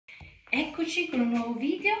Eccoci con un nuovo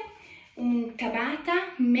video, un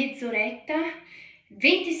Tabata, mezz'oretta,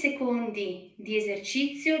 20 secondi di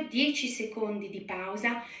esercizio, 10 secondi di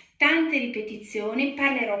pausa, tante ripetizioni,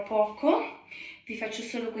 parlerò poco, vi faccio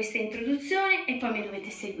solo questa introduzione e poi mi dovete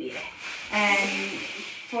seguire.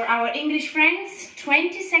 For our English friends,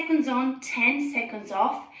 20 seconds on, 10 seconds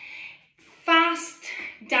off, fast,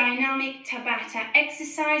 dynamic Tabata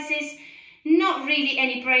exercises. Not really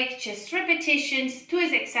any break, just repetitions, 2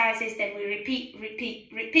 exercises, then we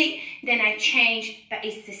repeat, then I change, but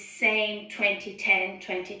it's the same 20-10,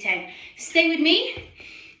 20-10. Stay with me.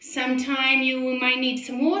 Sometime you might need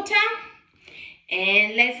some water.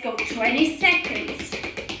 And let's go, 20 seconds.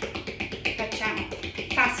 Facciamo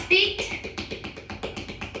fast feet.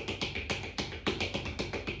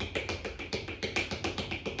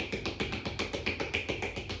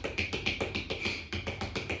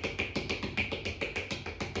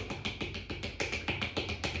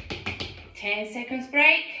 Ten seconds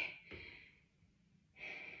break.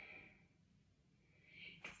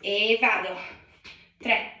 E vado.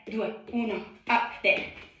 3, 2, 1, up,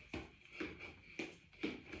 there.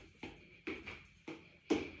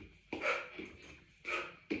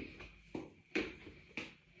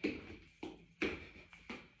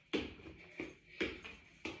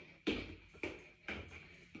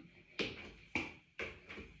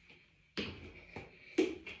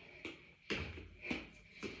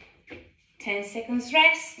 Ten seconds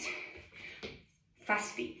rest,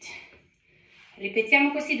 fast feet.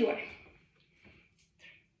 Ripetiamo questi due.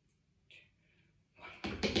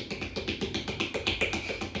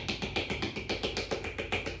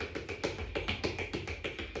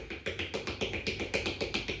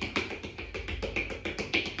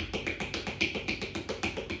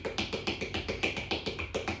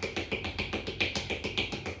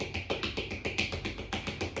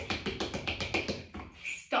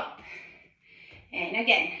 Stop. And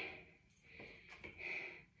again.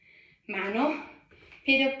 Mano,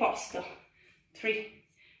 piede opposto. 3,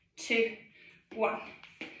 2, 1.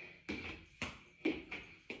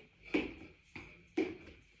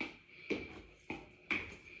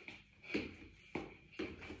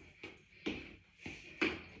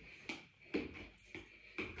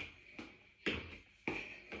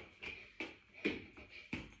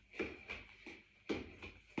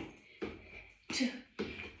 Two,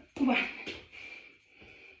 one.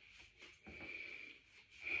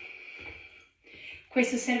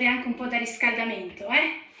 Questo serve anche un po' da riscaldamento,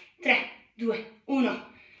 3, 2,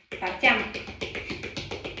 1, partiamo.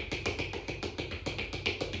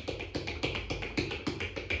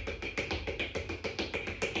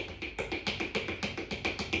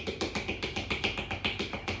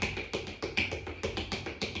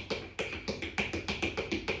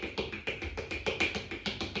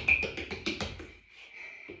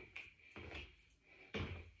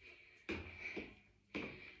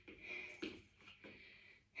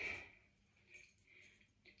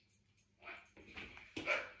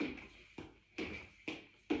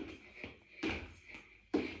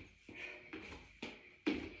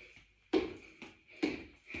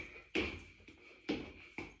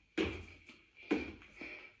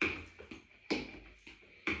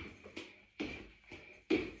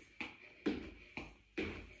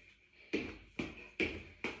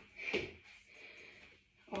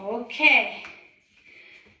 Ok,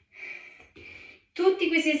 tutti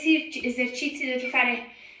questi esercizi dovete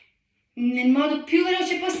fare nel modo più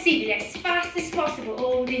veloce possibile, as fast as possible,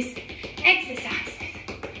 all these exercises.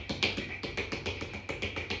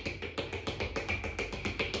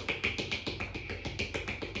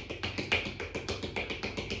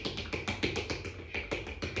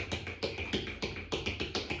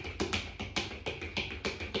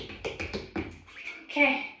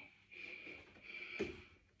 Ok.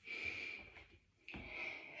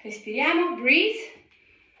 Respiriamo, breathe.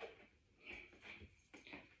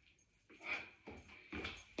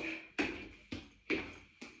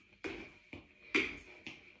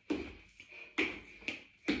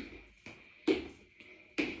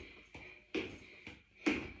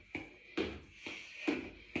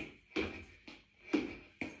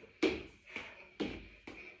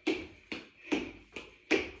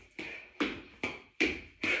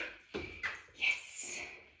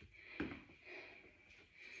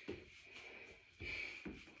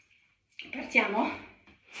 Partiamo.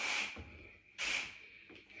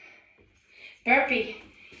 Burpee.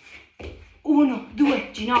 1,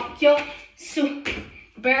 2, ginocchio, su.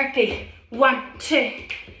 Burpee. 1, 2,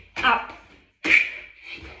 up.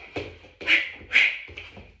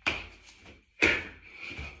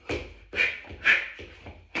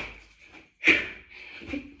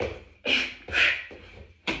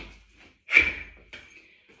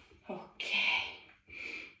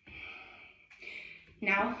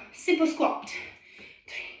 Now, simple squat.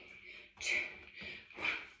 3, 2, 1.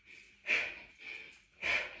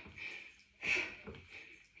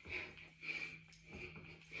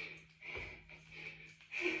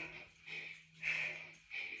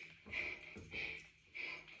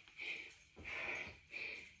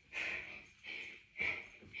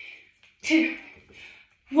 2,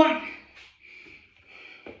 1.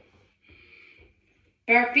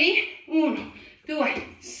 Burpee. 1,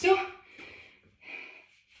 2, su.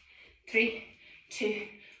 3, 2,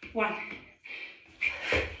 1.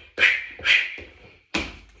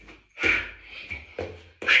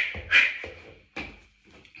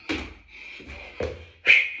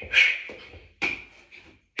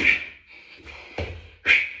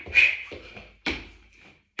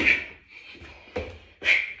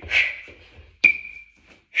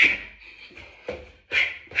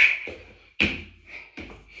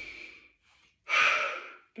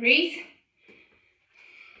 Breathe.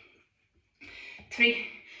 3,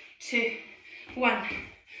 2, 1.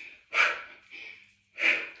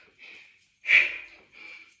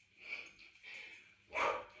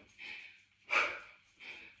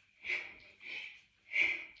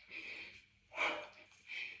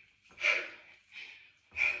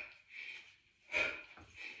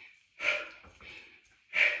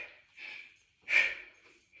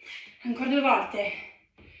 Ancora 2 volte.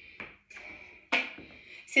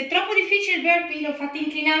 Se è troppo difficile il burpee, lo fate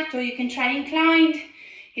inclinato, you can try inclined.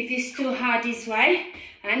 If it's too hard this way,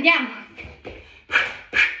 andiamo.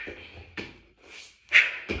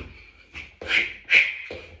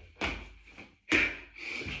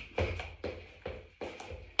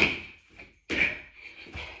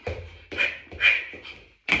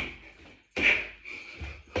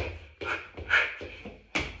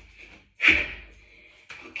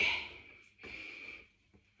 Ok.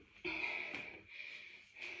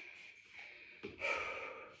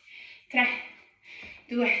 3,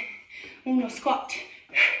 2, 1, squat.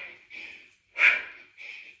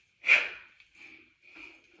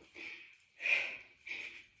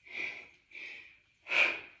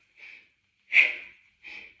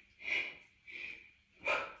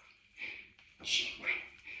 Cinque,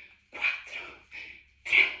 4,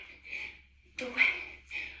 3, 2,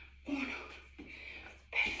 1.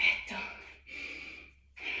 Perfetto.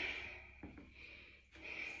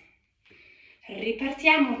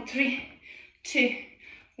 Ripartiamo. 3, 2,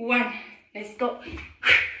 1. Let's go.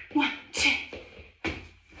 1, 2.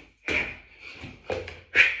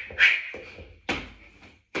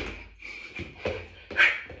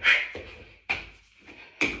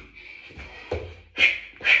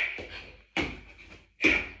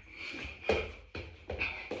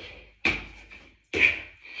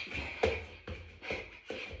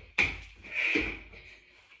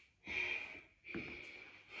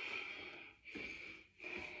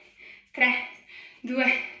 Tre,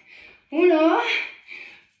 due, uno.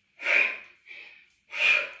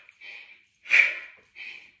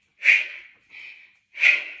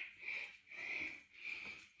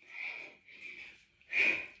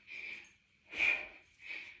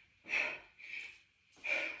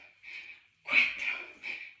 Quattro,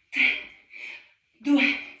 tre,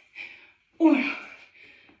 due, uno.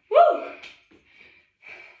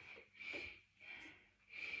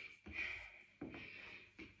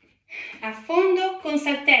 Affondo con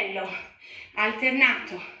saltello,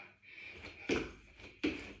 alternato.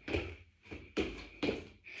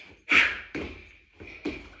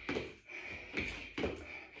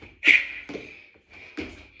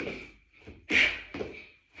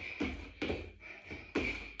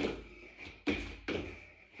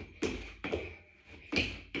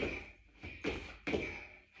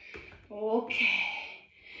 Ok,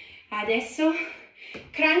 adesso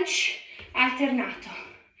crunch alternato,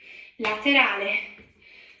 laterale.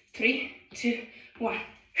 3, 2, 1.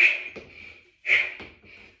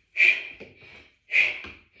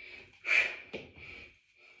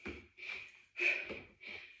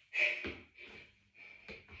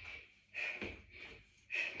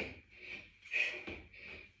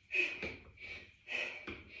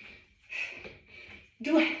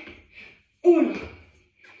 Due, uno.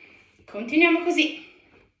 Continuiamo così.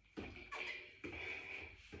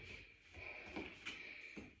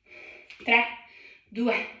 3,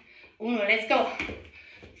 2, 1, let's go.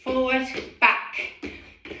 Forward, back.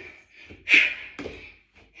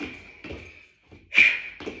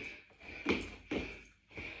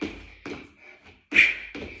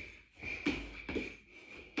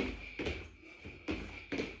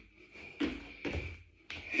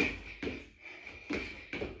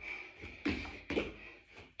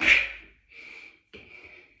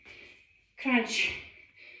 Crunch.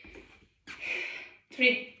 3,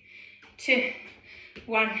 3, 2,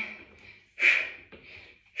 1.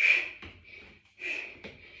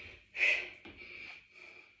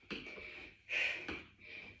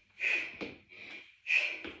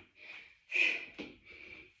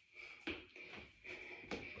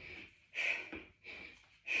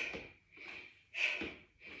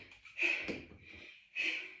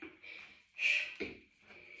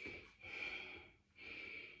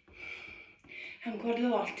 Ancora 2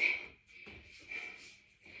 volte.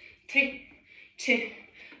 3, 2,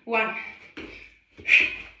 1.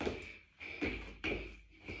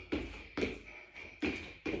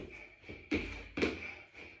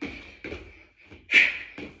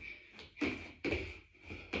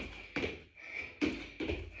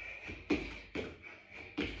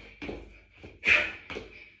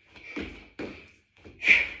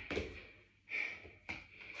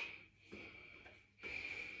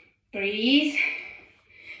 Breathe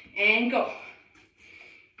and go.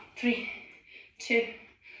 3, 2,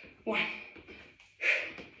 1.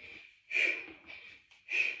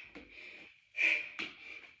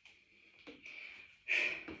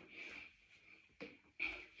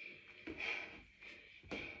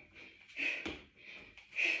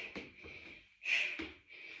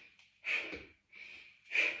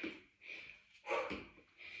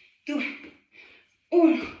 Due,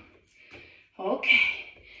 uno. Ok,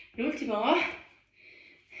 l'ultimo.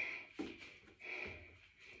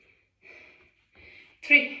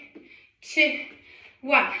 3, 2,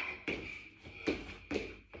 1.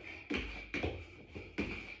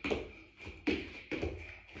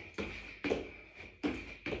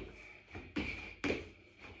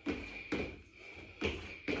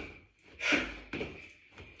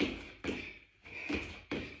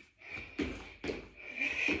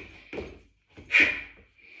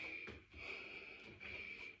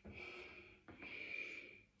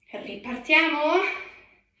 Ripartiamo.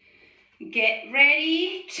 Get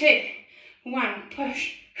ready. 2, 1,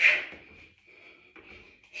 push.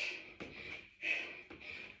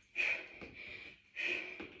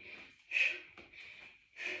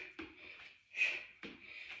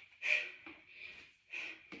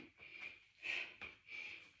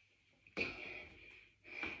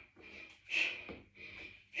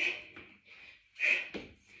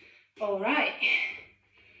 All right.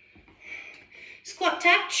 Squat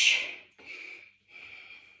touch.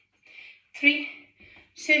 3,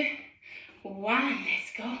 2, 1.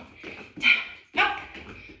 Let's go. Down, up.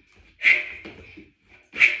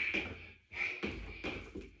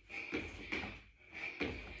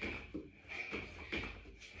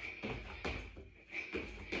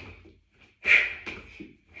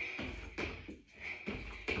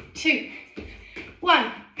 2,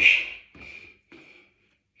 1.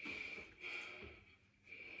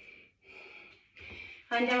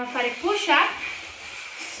 Andiamo a fare push up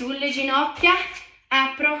sulle ginocchia,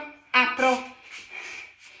 apro, apro.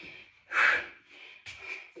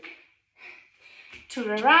 To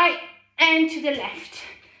the right and to the left.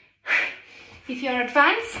 If you're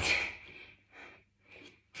advanced,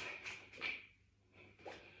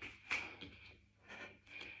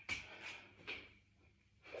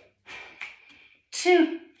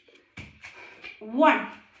 two,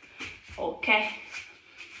 one. Ok.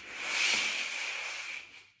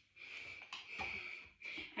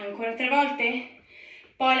 Ancora 3 volte.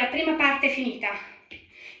 Poi la prima parte è finita.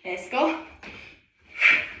 Let's go.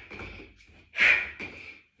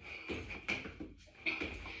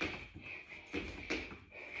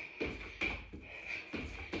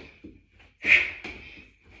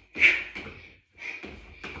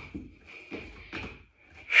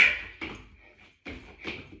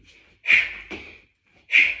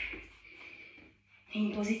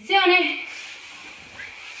 In posizione.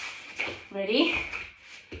 Ready?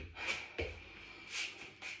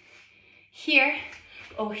 Here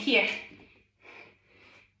or here.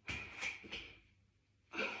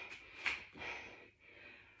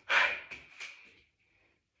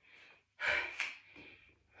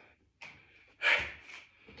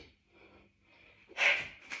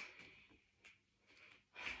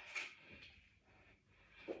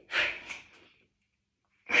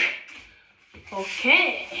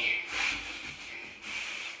 Ok.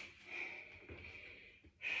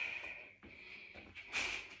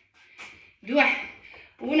 Due,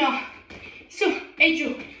 uno, su e giù.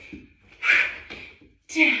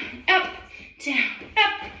 Down, up, down,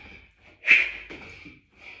 up.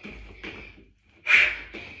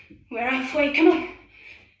 We're halfway, come on.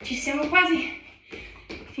 Ci siamo quasi.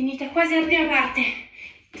 Finita quasi la prima parte.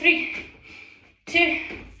 3, 2,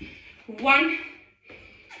 1.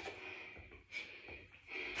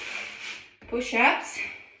 Push-ups.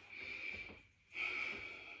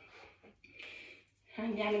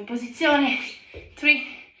 Andiamo in posizione. 3,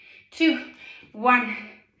 2, 1.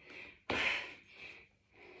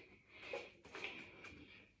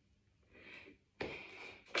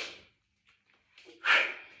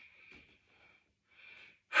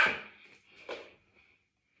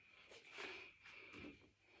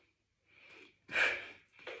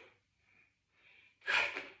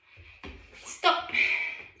 Stop.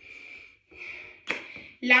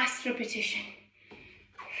 Last repetition.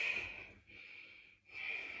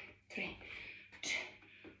 3, 2,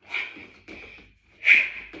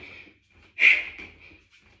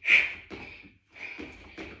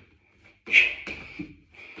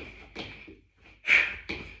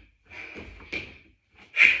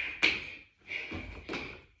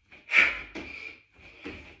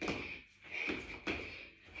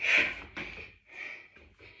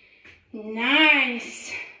 1.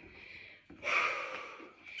 Nice.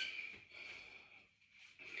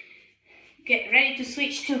 Get ready to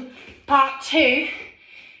switch to part 2.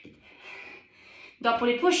 Dopo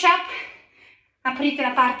le push up aprite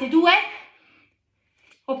la parte 2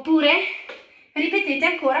 oppure ripetete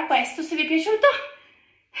ancora questo se vi è piaciuto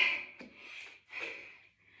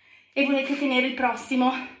e volete tenere il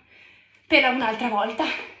prossimo per un'altra volta.